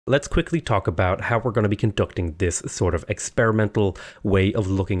Let's quickly talk about how we're going to be conducting this sort of experimental way of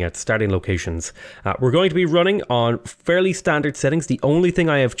looking at starting locations. We're going to be running on fairly standard settings. The only thing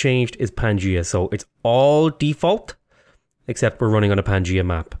I have changed is Pangea, so it's all default, except we're running on a Pangea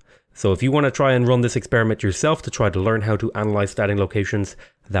map. So if you want to try and run this experiment yourself to try to learn how to analyze starting locations,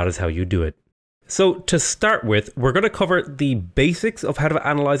 that is how you do it. So to start with, we're going to cover the basics of how to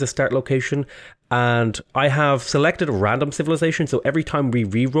analyze a start location, and I have selected a random civilization, so every time we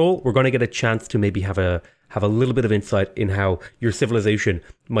re-roll, we're going to get a chance to maybe have a little bit of insight in how your civilization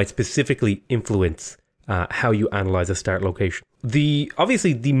might specifically influence how you analyze a start location.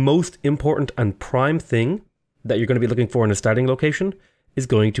 Obviously, the most important and prime thing that you're going to be looking for in a starting location is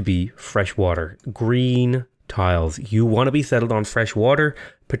going to be fresh water, green tiles. You want to be settled on fresh water,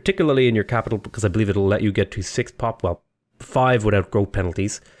 particularly in your capital, because I believe it'll let you get to 6 pop, well, 5 without growth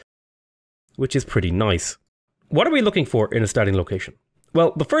penalties, which is pretty nice. What are we looking for in a starting location?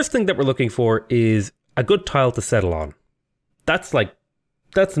 Well, the first thing that we're looking for is a good tile to settle on. That's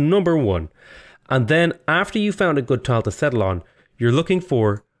number one. And then after you found a good tile to settle on, you're looking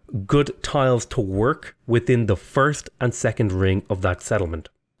for good tiles to work within the first and second ring of that settlement.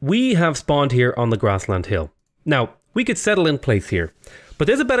 We have spawned here on the grassland hill. Now, we could settle in place here, but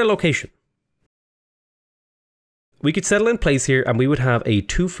there's a better location. We could settle in place here and we would have a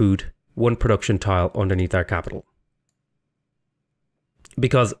 2 food, 1 production tile underneath our capital.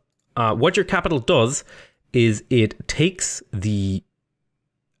 Because what your capital does is it takes the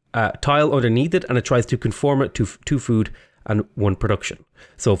tile underneath it and it tries to conform it to 2 food and 1 production.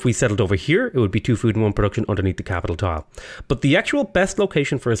 So if we settled over here, it would be 2 food and 1 production underneath the capital tile. But the actual best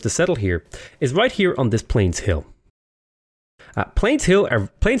location for us to settle here is right here on this Plains Hill. Plains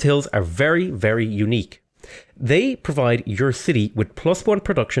Hills are very, very unique. They provide your city with +1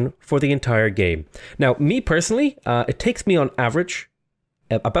 production for the entire game. Now, me personally, it takes me on average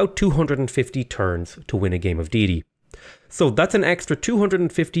about 250 turns to win a game of Deity. So that's an extra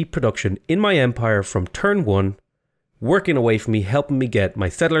 250 production in my empire from turn 1, working away for me, helping me get my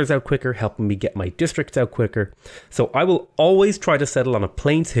settlers out quicker, helping me get my districts out quicker. So I will always try to settle on a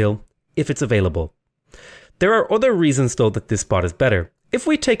Plains Hill if it's available. There are other reasons though that this spot is better. If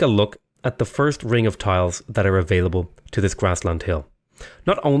we take a look at the first ring of tiles that are available to this grassland hill,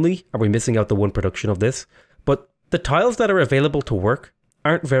 not only are we missing out the 1 production of this, but the tiles that are available to work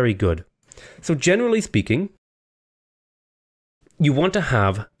aren't very good. So generally speaking, you want to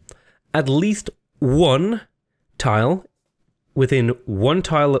have at least 1 tile within 1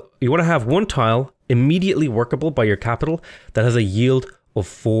 tile. You want to have 1 tile immediately workable by your capital that has a yield of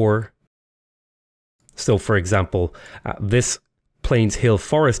 4. So for example, this Plains Hill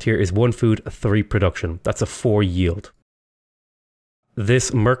forest here is 1 food, 3 production. That's a 4 yield.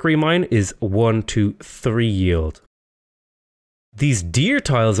 This mercury mine is 1 to 3 yield. These deer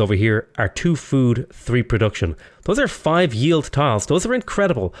tiles over here are 2 food, 3 production. Those are 5 yield tiles. Those are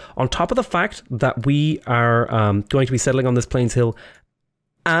incredible. On top of the fact that we are going to be settling on this Plains Hill,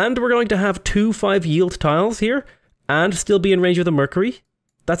 and we're going to have 2 5 yield tiles here, and still be in range of the mercury.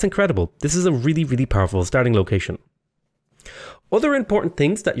 That's incredible. This is a really, really powerful starting location. Other important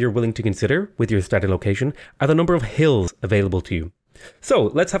things that you're willing to consider with your starting location are the number of hills available to you. So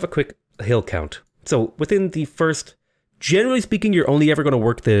let's have a quick hill count. So within the first, generally speaking, you're only ever going to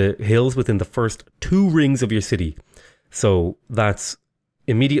work the hills within the first 2 rings of your city. So that's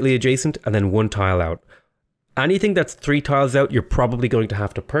immediately adjacent and then 1 tile out. Anything that's 3 tiles out, you're probably going to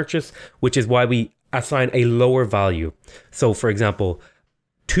have to purchase, which is why we assign a lower value. So for example,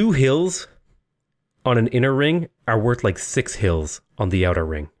 2 hills on an inner ring are worth like 6 hills on the outer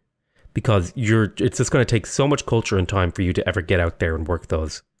ring, because it's just going to take so much culture and time for you to ever get out there and work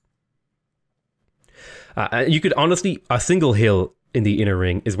those. You could honestly, a single hill in the inner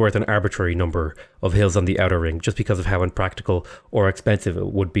ring is worth an arbitrary number of hills on the outer ring, just because of how impractical or expensive it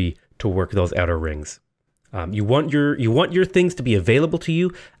would be to work those outer rings. You want your things to be available to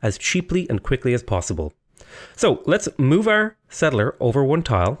you as cheaply and quickly as possible. So let's move our settler over 1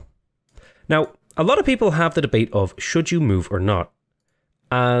 tile. Now, a lot of people have the debate of should you move or not.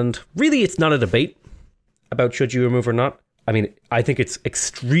 And really, it's not a debate about should you move or not. I mean, I think it's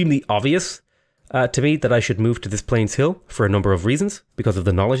extremely obvious to me that I should move to this Plains Hill for a number of reasons, because of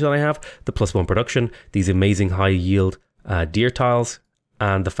the knowledge that I have, the +1 production, these amazing high yield deer tiles,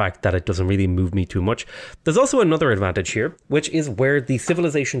 and the fact that it doesn't really move me too much. There's also another advantage here, which is where the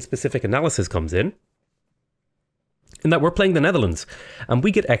civilization specific analysis comes in that we're playing the Netherlands, and we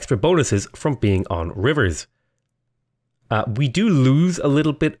get extra bonuses from being on rivers. We do lose a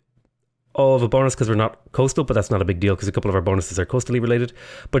little bit of a bonus because we're not coastal, but that's not a big deal because a couple of our bonuses are coastally related.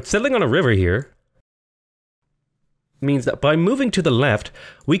 But settling on a river here means that by moving to the left,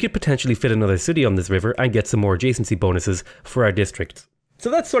 we could potentially fit another city on this river and get some more adjacency bonuses for our districts. So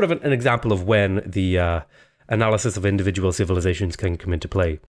that's sort of an example of when the analysis of individual civilizations can come into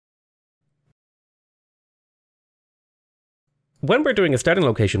play. When we're doing a starting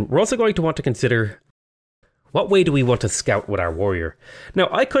location, we're also going to want to consider what way do we want to scout with our warrior. Now,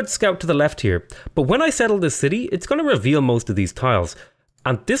 I could scout to the left here, but when I settle this city, it's going to reveal most of these tiles.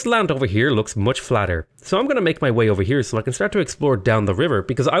 And this land over here looks much flatter. So I'm going to make my way over here so I can start to explore down the river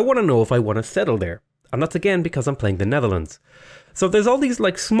because I want to know if I want to settle there. And that's again because I'm playing the Netherlands. So there's all these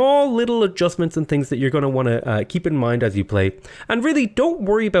like small little adjustments and things that you're going to want to keep in mind as you play. And really don't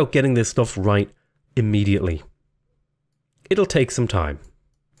worry about getting this stuff right immediately. It'll take some time.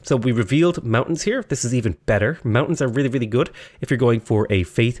 So we revealed mountains here. This is even better. Mountains are really, really good if you're going for a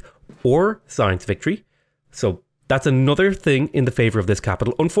faith or science victory. So that's another thing in the favor of this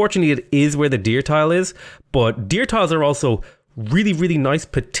capital. Unfortunately, it is where the deer tile is, but deer tiles are also really, really nice,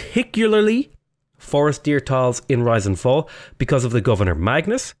 particularly forest deer tiles in Rise and Fall because of the Governor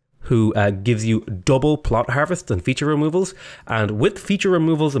Magnus, who gives you double plot harvests and feature removals. And with feature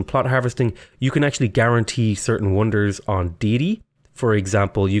removals and plot harvesting, you can actually guarantee certain wonders on deity. For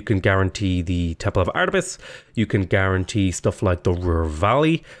example, you can guarantee the Temple of Artemis, you can guarantee stuff like the Ruhr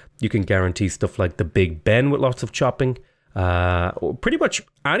Valley, you can guarantee stuff like the Big Ben with lots of chopping. Pretty much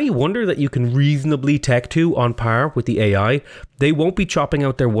any wonder that you can reasonably tech to on par with the AI, they won't be chopping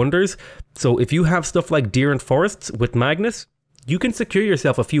out their wonders. So if you have stuff like deer and forests with Magnus, you can secure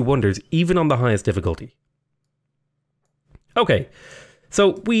yourself a few wonders even on the highest difficulty. Okay,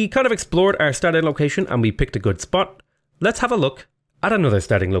 so we kind of explored our starting location and we picked a good spot. Let's have a look at another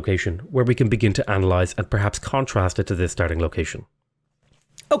starting location where we can begin to analyze and perhaps contrast it to this starting location.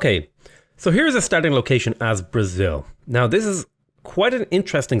 Okay, so here's a starting location as Brazil. Now this is quite an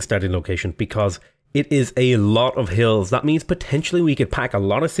interesting starting location because it is a lot of hills. That means potentially we could pack a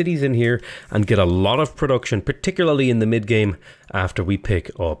lot of cities in here and get a lot of production, particularly in the mid game after we pick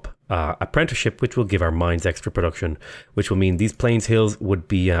up apprenticeship, which will give our mines extra production, which will mean these plains hills would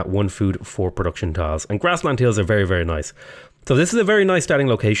be 1 food, 4 production tiles. And grassland hills are very, very nice. So this is a very nice starting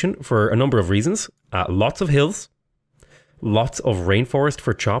location for a number of reasons. Lots of hills, lots of rainforest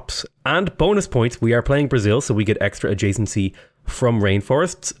for chops, and bonus points. We are playing Brazil, so we get extra adjacency from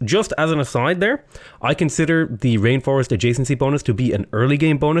rainforests. Just as an aside there, I consider the rainforest adjacency bonus to be an early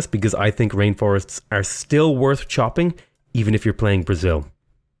game bonus because I think rainforests are still worth chopping even if you're playing Brazil.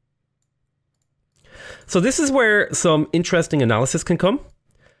 So this is where some interesting analysis can come.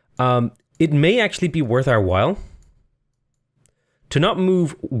 It may actually be worth our while to not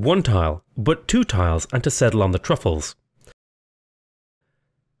move 1 tile, but 2 tiles and to settle on the truffles.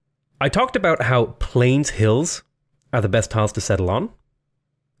 I talked about how plains hills are the best tiles to settle on.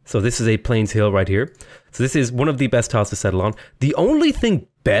 So this is a plains hill right here. So this is one of the best tiles to settle on. The only thing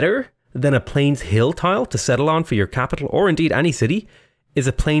better than a plains hill tile to settle on for your capital, or indeed any city, is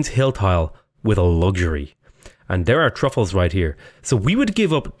a plains hill tile with a luxury. And there are truffles right here. So we would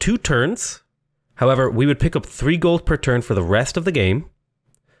give up 2 turns. However, we would pick up 3 gold per turn for the rest of the game,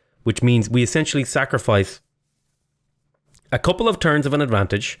 which means we essentially sacrifice a couple of turns of an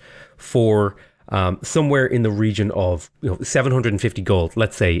advantage for somewhere in the region of 750 gold.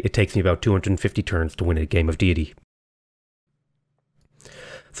 Let's say it takes me about 250 turns to win a game of deity.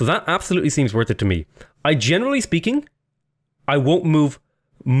 So that absolutely seems worth it to me. Generally speaking, I won't move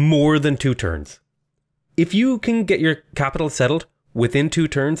more than 2 turns. If you can get your capital settled within 2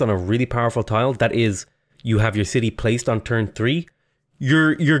 turns on a really powerful tile, that is, you have your city placed on turn 3,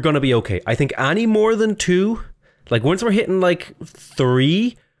 you're going to be okay. I think any more than 2, like once we're hitting like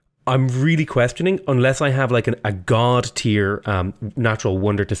 3, I'm really questioning unless I have like a god tier natural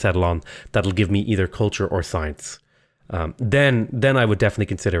wonder to settle on that'll give me either culture or science. Then I would definitely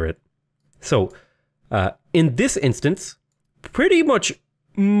consider it. So in this instance, pretty much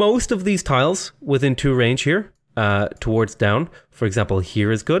most of these tiles within 2 range here towards down. For example,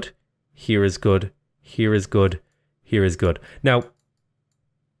 here is good, here is good, here is good, here is good. Now,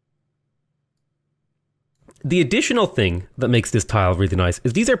 the additional thing that makes this tile really nice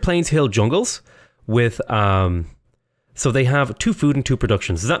is these are Plains Hill jungles with, so they have 2 food and 2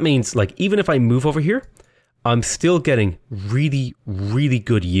 productions. So that means like, even if I move over here, I'm still getting really, really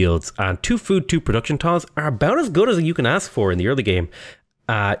good yields. And 2 food, 2 production tiles are about as good as you can ask for in the early game.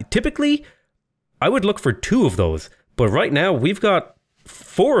 Typically, I would look for 2 of those, but right now we've got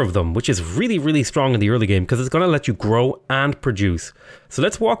 4 of them, which is really, really strong in the early game because it's going to let you grow and produce. So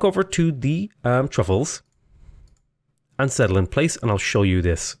let's walk over to the truffles and settle in place, and I'll show you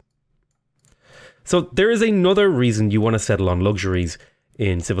this. So there is another reason you want to settle on luxuries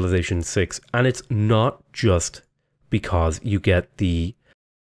in Civilization 6, and it's not just because you get the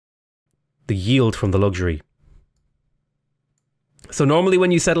yield from the luxury. So normally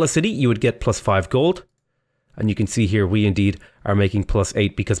when you settle a city, you would get +5 gold. And you can see here, we indeed are making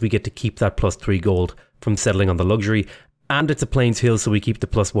 +8 because we get to keep that +3 gold from settling on the luxury. And it's a Plains Hill, so we keep the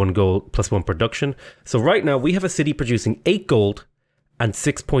 +1 gold, +1 production. So right now we have a city producing 8 gold and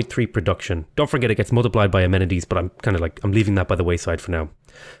 6.3 production. Don't forget it gets multiplied by amenities, but I'm kind of like, I'm leaving that by the wayside for now.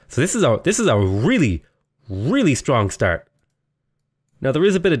 So this is a really, really strong start. Now there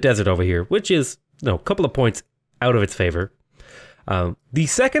is a bit of desert over here, which is, a couple of points out of its favor. The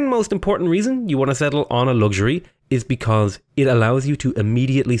second most important reason you want to settle on a luxury is because it allows you to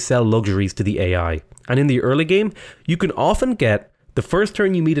immediately sell luxuries to the AI. And in the early game, you can often get, the first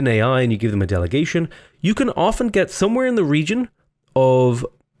turn you meet an AI and you give them a delegation, you can often get somewhere in the region of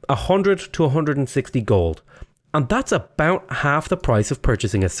 100 to 160 gold. And that's about half the price of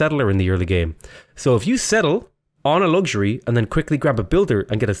purchasing a settler in the early game. So if you settle on a luxury and then quickly grab a builder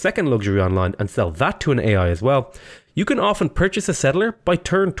and get a second luxury online and sell that to an AI as well, you can often purchase a settler by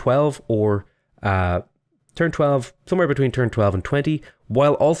turn 12 or somewhere between turn 12 and 20,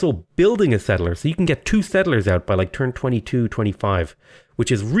 while also building a settler. So you can get 2 settlers out by like turn 22, 25,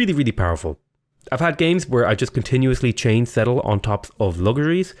 which is really, really powerful. I've had games where I just continuously chain settle on top of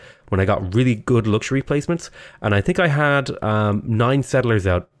luxuries when I got really good luxury placements. And I think I had 9 settlers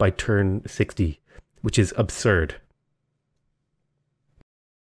out by turn 60, which is absurd.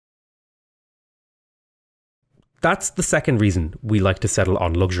 That's the second reason we like to settle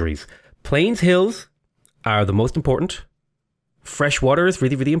on luxuries. Plains Hills are the most important. Fresh water is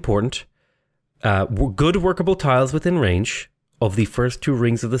really, really important. Good workable tiles within range of the first 2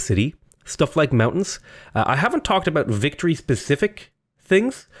 rings of the city. Stuff like mountains. I haven't talked about victory specific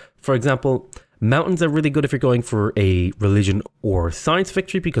things. For example, mountains are really good if you're going for a religion or science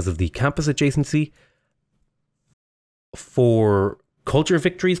victory because of the campus adjacency. For culture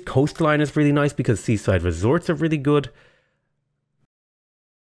victories, coastline is really nice because seaside resorts are really good.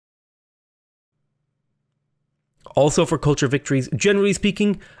 Also for culture victories, generally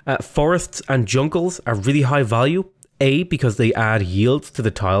speaking, forests and jungles are really high value. A, because they add yields to the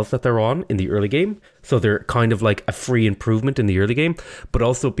tiles that they're on in the early game. So they're kind of like a free improvement in the early game. But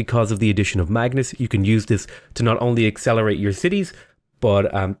also because of the addition of Magnus, you can use this to not only accelerate your cities,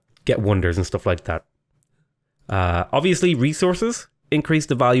 but get wonders and stuff like that. Obviously, resources increase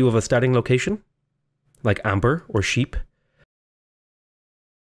the value of a starting location, like amber or sheep.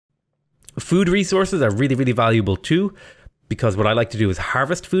 Food resources are really, really valuable too, because what I like to do is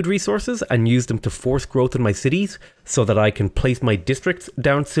harvest food resources and use them to force growth in my cities so that I can place my districts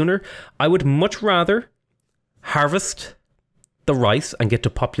down sooner. I would much rather harvest the rice and get to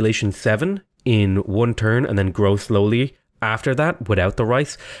population 7 in 1 turn and then grow slowly after that without the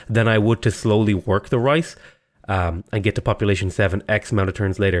rice than I would to slowly work the rice and get to population 7 X amount of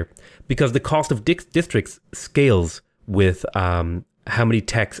turns later. Because the cost of districts scales with how many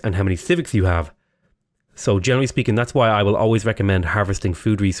techs and how many civics you have. So generally speaking, that's why I will always recommend harvesting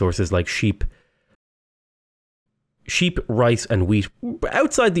food resources like sheep, rice, and wheat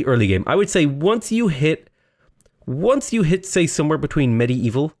outside the early game. I would say once you hit, say somewhere between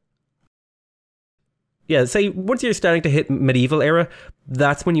medieval. Yeah, say once you're starting to hit medieval era,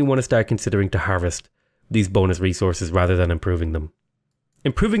 that's when you want to start considering to harvest these bonus resources rather than improving them.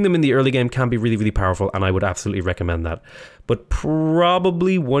 Improving them in the early game can be really, really powerful, and I would absolutely recommend that. But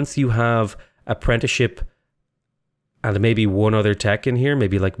probably once you have apprenticeship and maybe 1 other tech in here,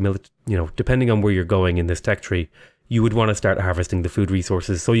 maybe like depending on where you're going in this tech tree, you would want to start harvesting the food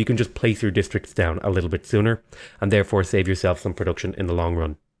resources so you can just place your districts down a little bit sooner and therefore save yourself some production in the long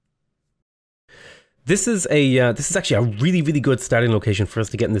run. This is actually a really, really good starting location for us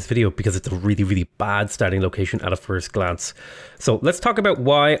to get in this video because it's a really, really bad starting location at a first glance. So let's talk about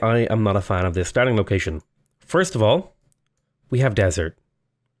why I am not a fan of this starting location. First of all, we have desert.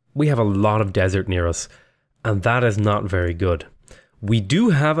 We have a lot of desert near us, and that is not very good. We do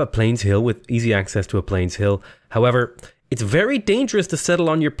have a Plains Hill with easy access to a Plains Hill. However, it's very dangerous to settle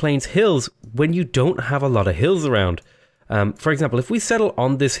on your Plains Hills when you don't have a lot of hills around. For example, if we settle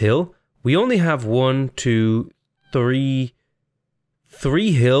on this hill, we only have 3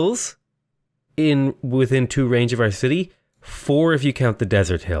 hills within 2 range of our city. 4 if you count the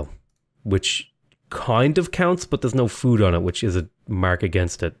desert hill, which kind of counts, but there's no food on it, which is a mark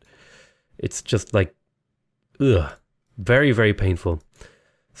against it. It's just like, ugh, very, very painful.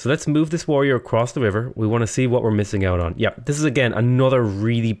 So let's move this warrior across the river. We want to see what we're missing out on. Yeah, this is again another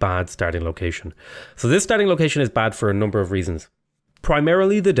really bad starting location. So this starting location is bad for a number of reasons.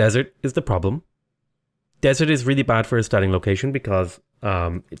 Primarily, the desert is the problem. Desert is really bad for a starting location because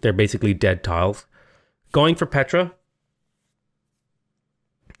they're basically dead tiles. Going for Petra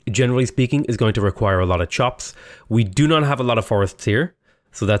generally speaking, is going to require a lot of chops. We do not have a lot of forests here,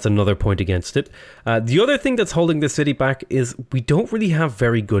 so that's another point against it. The other thing that's holding this city back is we don't really have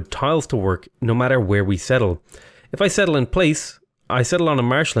very good tiles to work, no matter where we settle. If I settle in place, I settle on a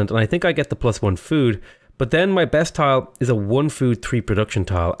marshland, and I think I get the +1 food, but then my best tile is a 1 food 3 production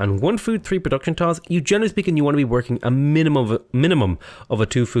tile, and 1 food 3 production tiles, you generally speaking, you want to be working a minimum of a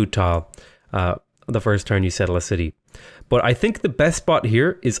 2 food tile the first turn you settle a city. But I think the best spot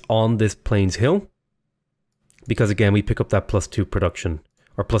here is on this Plains Hill, because again, we pick up that +2 production,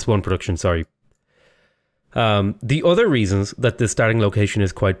 or +1 production, sorry. The other reasons that this starting location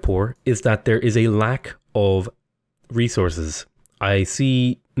is quite poor is that there is a lack of resources. I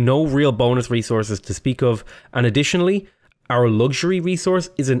see no real bonus resources to speak of, and additionally, our luxury resource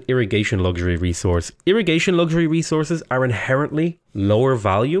is an irrigation luxury resource. Irrigation luxury resources are inherently lower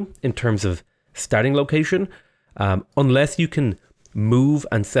value in terms of starting location, unless you can move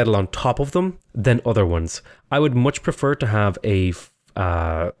and settle on top of them than other ones. I would much prefer to have a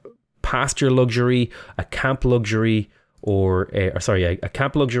pasture luxury, a camp luxury, or a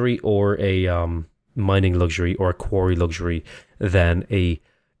camp luxury, or a mining luxury, or a quarry luxury than a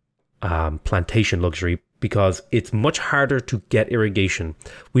plantation luxury, because it's much harder to get irrigation.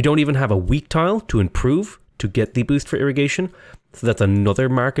 We don't even have a wheat tile to improve to get the boost for irrigation, so that's another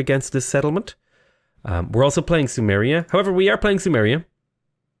mark against this settlement. We're also playing Sumeria. However, we are playing Sumeria,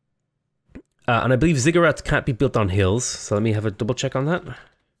 and I believe ziggurats can't be built on hills, so let me have a double check on that.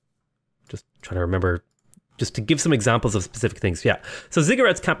 Just trying to remember, just to give some examples of specific things. Yeah, so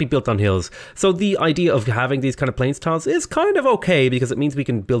ziggurats can't be built on hills. So the idea of having these kind of plains tiles is kind of okay, because it means we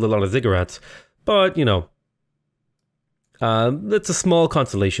can build a lot of ziggurats. But, you know, that's a small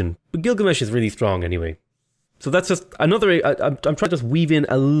consolation. But Gilgamesh is really strong anyway. So that's just another, I'm trying to just weave in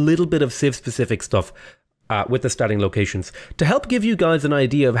a little bit of Civ-specific stuff with the starting locations to help give you guys an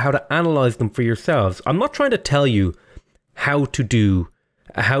idea of how to analyze them for yourselves. I'm not trying to tell you I'm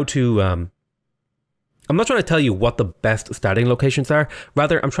not trying to tell you what the best starting locations are.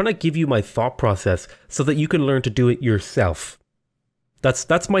 Rather, I'm trying to give you my thought process so that you can learn to do it yourself.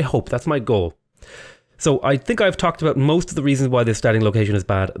 That's my hope. That's my goal. So I think I've talked about most of the reasons why this starting location is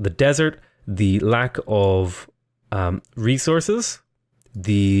bad. The desert, the lack of resources,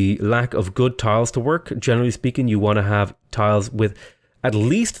 the lack of good tiles to work. Generally speaking, you want to have tiles with at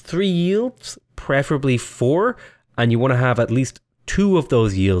least 3 yields, preferably 4, and you want to have at least 2 of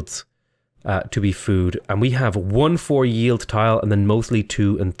those yields to be food. And we have 1 4 yield tile and then mostly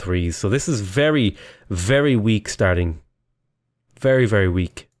 2 and 3s. So this is very, very weak starting. Very, very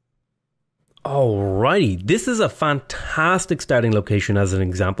weak. Alrighty, this is a fantastic starting location as an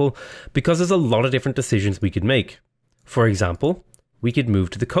example, because there's a lot of different decisions we could make. For example, we could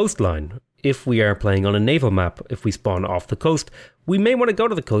move to the coastline. If we are playing on a naval map, if we spawn off the coast, we may want to go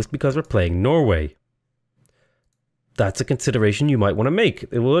to the coast because we're playing Norway. That's a consideration you might want to make.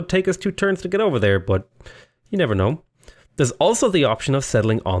 It will take us 2 turns to get over there, but you never know. There's also the option of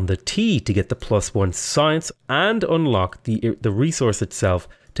settling on the T to get the +1 science and unlock the resource itself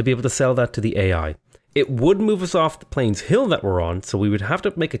to be able to sell that to the AI. It would move us off the Plains Hill that we're on, so we would have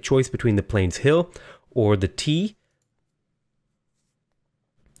to make a choice between the Plains Hill or the T.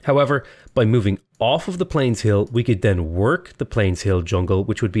 However, by moving off of the Plains Hill, we could then work the Plains Hill jungle,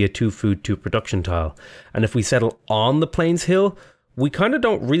 which would be a 2 food 2 production tile. And if we settle on the Plains Hill, we kind of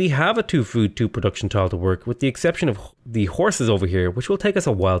don't really have a 2 food 2 production tile to work, with the exception of the horses over here, which will take us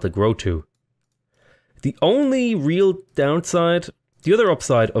a while to grow to. The only real downside, the other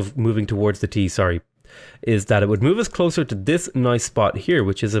upside of moving towards the T, is that it would move us closer to this nice spot here,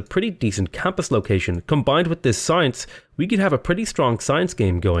 which is a pretty decent campus location. Combined with this science, we could have a pretty strong science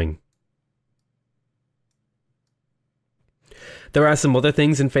game going. There are some other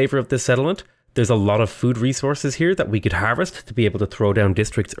things in favor of this settlement. There's a lot of food resources here that we could harvest to be able to throw down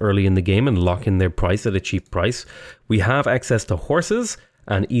districts early in the game and lock in their price at a cheap price. We have access to horses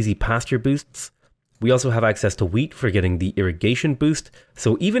and easy pasture boosts. We also have access to wheat for getting the irrigation boost.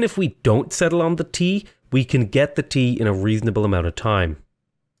 So even if we don't settle on the T, we can get the T in a reasonable amount of time.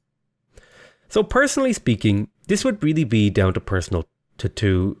 So personally speaking, this would really be down to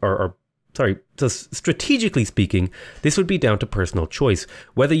strategically speaking, this would be down to personal choice.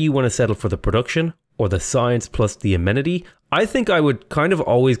 Whether you want to settle for the production or the science plus the amenity, I think I would kind of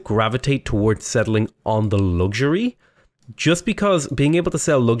always gravitate towards settling on the luxury, just because being able to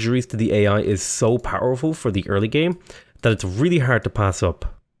sell luxuries to the AI is so powerful for the early game that it's really hard to pass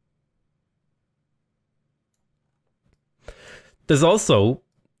up. There's also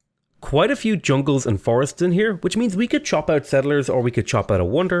quite a few jungles and forests in here, which means we could chop out settlers, or we could chop out a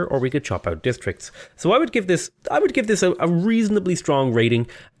wonder, or we could chop out districts. So I would give this a reasonably strong rating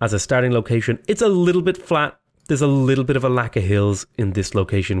as a starting location. It's a little bit flat. There's a little bit of a lack of hills in this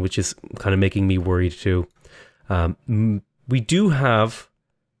location, which is kind of making me worried too. We do have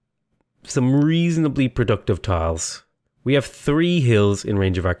some reasonably productive tiles. We have 3 hills in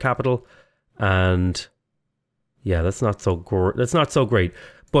range of our capital, and yeah, that's not so great.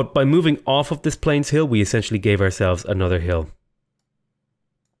 But by moving off of this plains hill, we essentially gave ourselves another hill.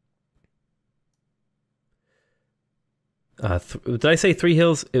 Did I say 3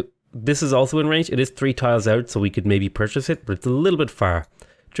 hills? This is also in range. It is 3 tiles out, so we could maybe purchase it, but it's a little bit far.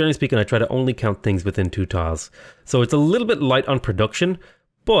 Generally speaking, I try to only count things within 2 tiles. So it's a little bit light on production,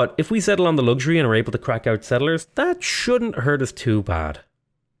 but if we settle on the luxury and are able to crack out settlers, that shouldn't hurt us too bad.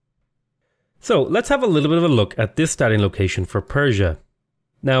 So let's have a little bit of a look at this starting location for Persia.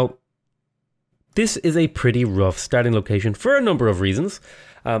 Now, this is a pretty rough starting location for a number of reasons.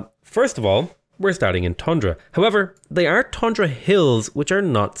 First of all, we're starting in tundra. However, they are tundra hills, which are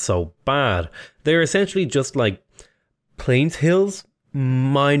not so bad. They're essentially just like plains hills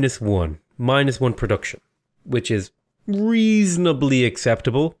 -1 production, which is reasonably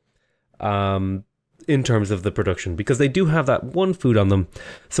acceptable in terms of the production, because they do have that 1 food on them.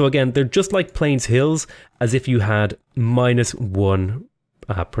 So again, they're just like plains hills, as if you had -1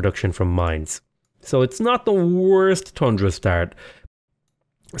 production from mines. So it's not the worst tundra start.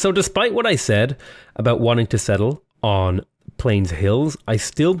 So despite what I said about wanting to settle on plains hills, I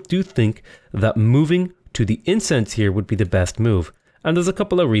still do think that moving to the incense here would be the best move. And there's a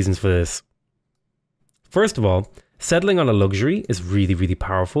couple of reasons for this. First of all, settling on a luxury is really, really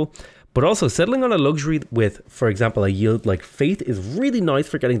powerful. But also settling on a luxury with, for example, a yield like faith is really nice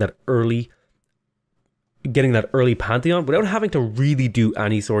for getting that early pantheon without having to really do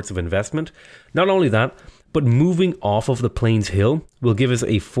any sorts of investment. Not only that, but moving off of the plains hill will give us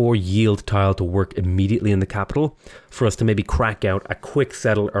a 4 yield tile to work immediately in the capital for us to maybe crack out a quick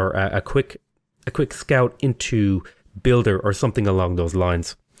settle, or a quick scout into builder or something along those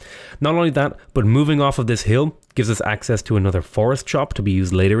lines. Not only that, but moving off of this hill gives us access to another forest shop to be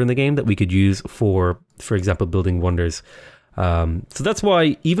used later in the game that we could use for example, building wonders. So that's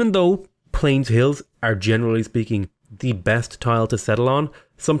why, even though plains hills are generally speaking the best tile to settle on,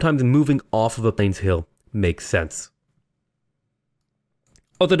 sometimes moving off of a plains hill makes sense.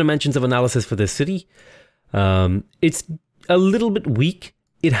 Other dimensions of analysis for this city. It's a little bit weak.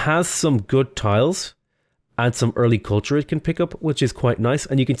 It has some good tiles and some early culture it can pick up, which is quite nice.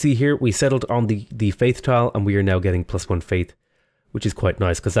 And you can see here we settled on the faith tile, and we are now getting +1 faith, which is quite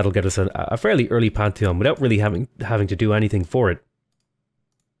nice because that'll get us a fairly early pantheon without really having to do anything for it.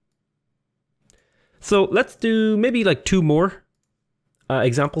 So let's do maybe like 2 more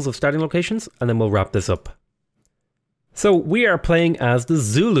examples of starting locations, and then we'll wrap this up. So we are playing as the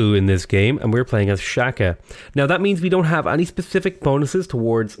Zulu in this game, and we're playing as Shaka. Now that means we don't have any specific bonuses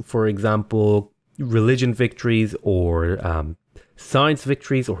towards, for example, religion victories or science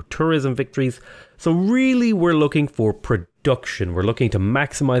victories or tourism victories. So really we're looking for production. We're looking to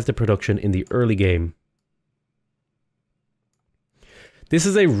maximize the production in the early game. This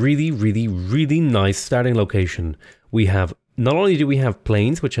is a really, really, really nice starting location. We have, not only do we have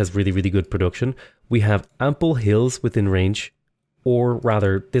plains, which has really, really good production, we have ample hills within range, or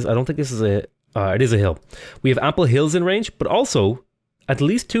rather, this, I don't think this is it is a hill. We have ample hills in range, but also at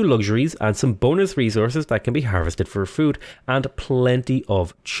least 2 luxuries and some bonus resources that can be harvested for food, and plenty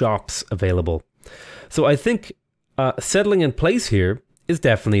of chops available. So I think settling in place here is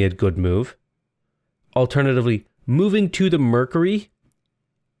definitely a good move. Alternatively, moving to the Mercury,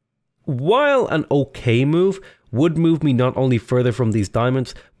 while an okay move, would move me not only further from these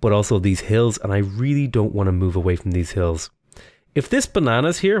diamonds, but also these hills, and I really don't want to move away from these hills. If this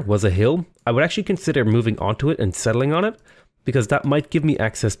bananas here was a hill, I would actually consider moving onto it and settling on it, because that might give me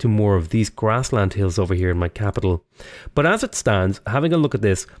access to more of these grassland hills over here in my capital. But as it stands, having a look at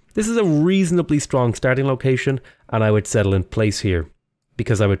this, this is a reasonably strong starting location, and I would settle in place here,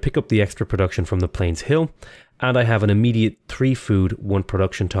 because I would pick up the extra production from the Plains Hill, and I have an immediate 3 food, 1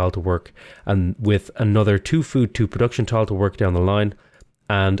 production tile to work, and with another 2 food, 2 production tile to work down the line,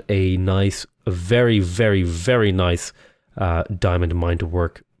 and a nice, very, very, very nice diamond mine to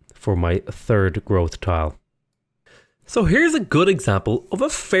work for my 3rd growth tile. So here's a good example of a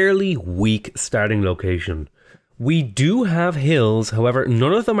fairly weak starting location. We do have hills, however,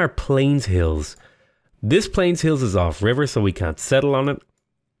 none of them are plains hills. This plains hills is off river, so we can't settle on it.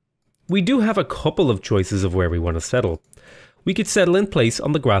 We do have a couple of choices of where we want to settle. We could settle in place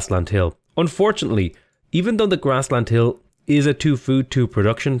on the grassland hill. Unfortunately, even though the grassland hill is a 2 food, 2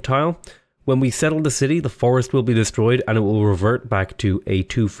 production tile. When we settle the city, the forest will be destroyed and it will revert back to a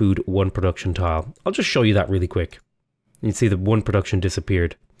 2 food, 1 production tile. I'll just show you that really quick. You can see the 1 production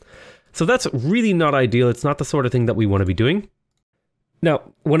disappeared. So that's really not ideal. It's not the sort of thing that we want to be doing.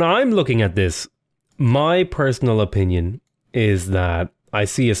 Now, when I'm looking at this, my personal opinion is that I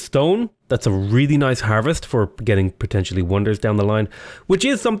see a stone that's a really nice harvest for getting potentially wonders down the line, which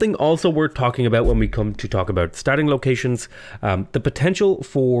is something also worth talking about when we come to talk about starting locations. The potential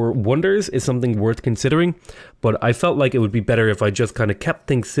for wonders is something worth considering, but I felt like it would be better if I just kind of kept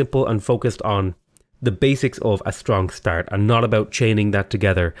things simple and focused on the basics of a strong start and not about chaining that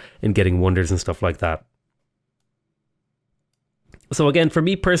together and getting wonders and stuff like that. So again, for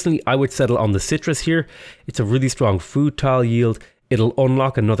me personally, I would settle on the citrus here. It's a really strong food tile yield. It'll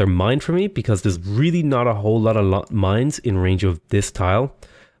unlock another mine for me because there's really not a whole lot of mines in range of this tile.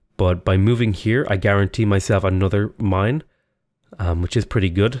 But by moving here, I guarantee myself another mine, which is pretty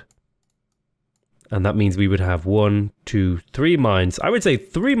good. And that means we would have 1, 2, 3 mines. I would say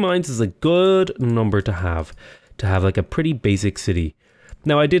 3 mines is a good number to have like a pretty basic city.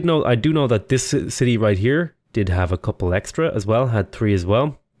 Now I do know that this city right here did have a couple extra as well, had 3 as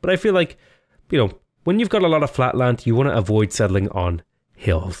well. But I feel like, you know, when you've got a lot of flat land, you want to avoid settling on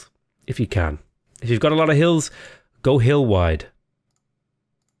hills, if you can. If you've got a lot of hills, go hill wide.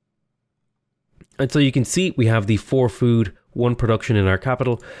 And so you can see we have the 4 food, 1 production in our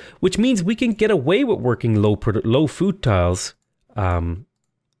capital, which means we can get away with working low food tiles in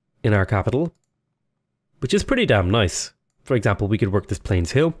our capital, which is pretty damn nice. For example, we could work this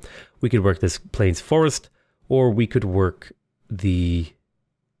Plains Hill, we could work this Plains Forest, or we could work the...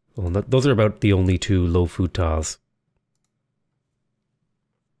 Well, those are about the only 2 low food tiles.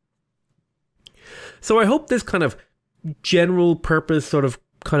 So I hope this kind of general purpose sort of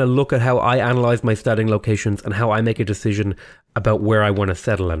kind of look at how I analyze my starting locations and how I make a decision about where I want to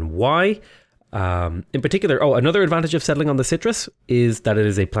settle and why. In particular, another advantage of settling on the citrus is that it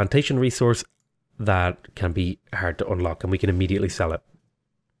is a plantation resource that can be hard to unlock and we can immediately sell it.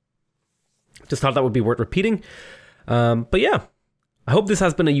 Just thought that would be worth repeating. But yeah. I hope this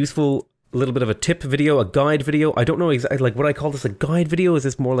has been a useful little bit of a tip video, a guide video. I don't know exactly, like, what I call this a guide video. Is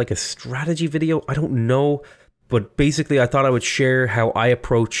this more like a strategy video? I don't know. But basically, I thought I would share how I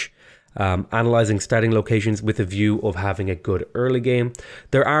approach analyzing starting locations with a view of having a good early game.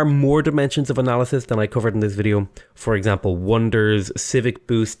 There are more dimensions of analysis than I covered in this video. For example, wonders, civic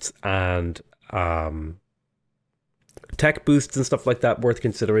boosts, and tech boosts and stuff like that worth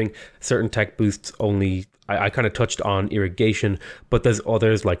considering. Certain tech boosts only, I kind of touched on irrigation, but there's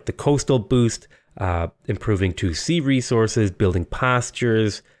others like the coastal boost, improving 2C resources, building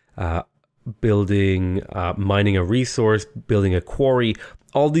pastures, building, mining a resource, building a quarry,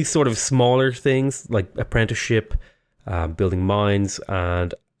 all these sort of smaller things like apprenticeship, building mines,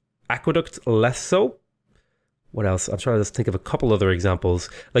 and aqueducts less so. What else? I'm trying to just think of a couple other examples.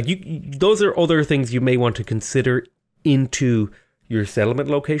 Like those are other things you may want to consider into your settlement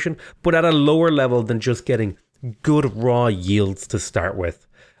location, but at a lower level than just getting good raw yields to start with.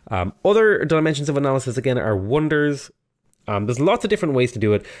 Other dimensions of analysis, again, are wonders. There's lots of different ways to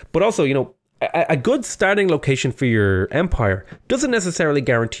do it, but also, you know, a good starting location for your empire doesn't necessarily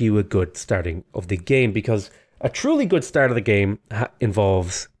guarantee you a good starting of the game, because a truly good start of the game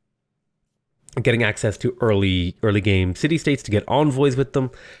involves getting access to early game city-states to get envoys with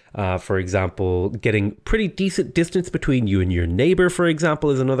them. For example, getting pretty decent distance between you and your neighbor, for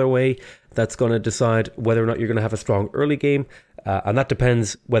example, is another way that's going to decide whether or not you're going to have a strong early game. And that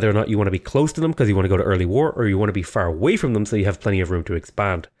depends whether or not you want to be close to them because you want to go to early war, or you want to be far away from them so you have plenty of room to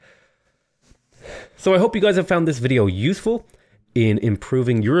expand. So I hope you guys have found this video useful in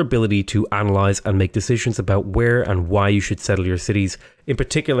improving your ability to analyze and make decisions about where and why you should settle your cities, in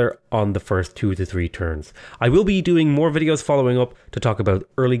particular on the first 2 to 3 turns. I will be doing more videos following up to talk about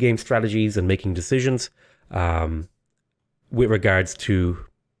early game strategies and making decisions. With regards to,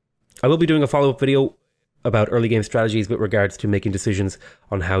 I will be doing a follow-up video about early game strategies with regards to making decisions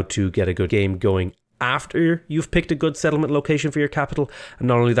on how to get a good game going after you've picked a good settlement location for your capital. And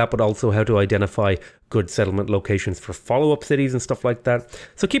not only that, but also how to identify good settlement locations for follow-up cities and stuff like that.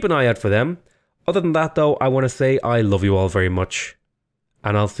 So keep an eye out for them. Other than that though, I want to say I love you all very much,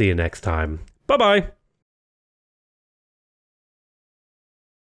 and I'll see you next time. Bye bye.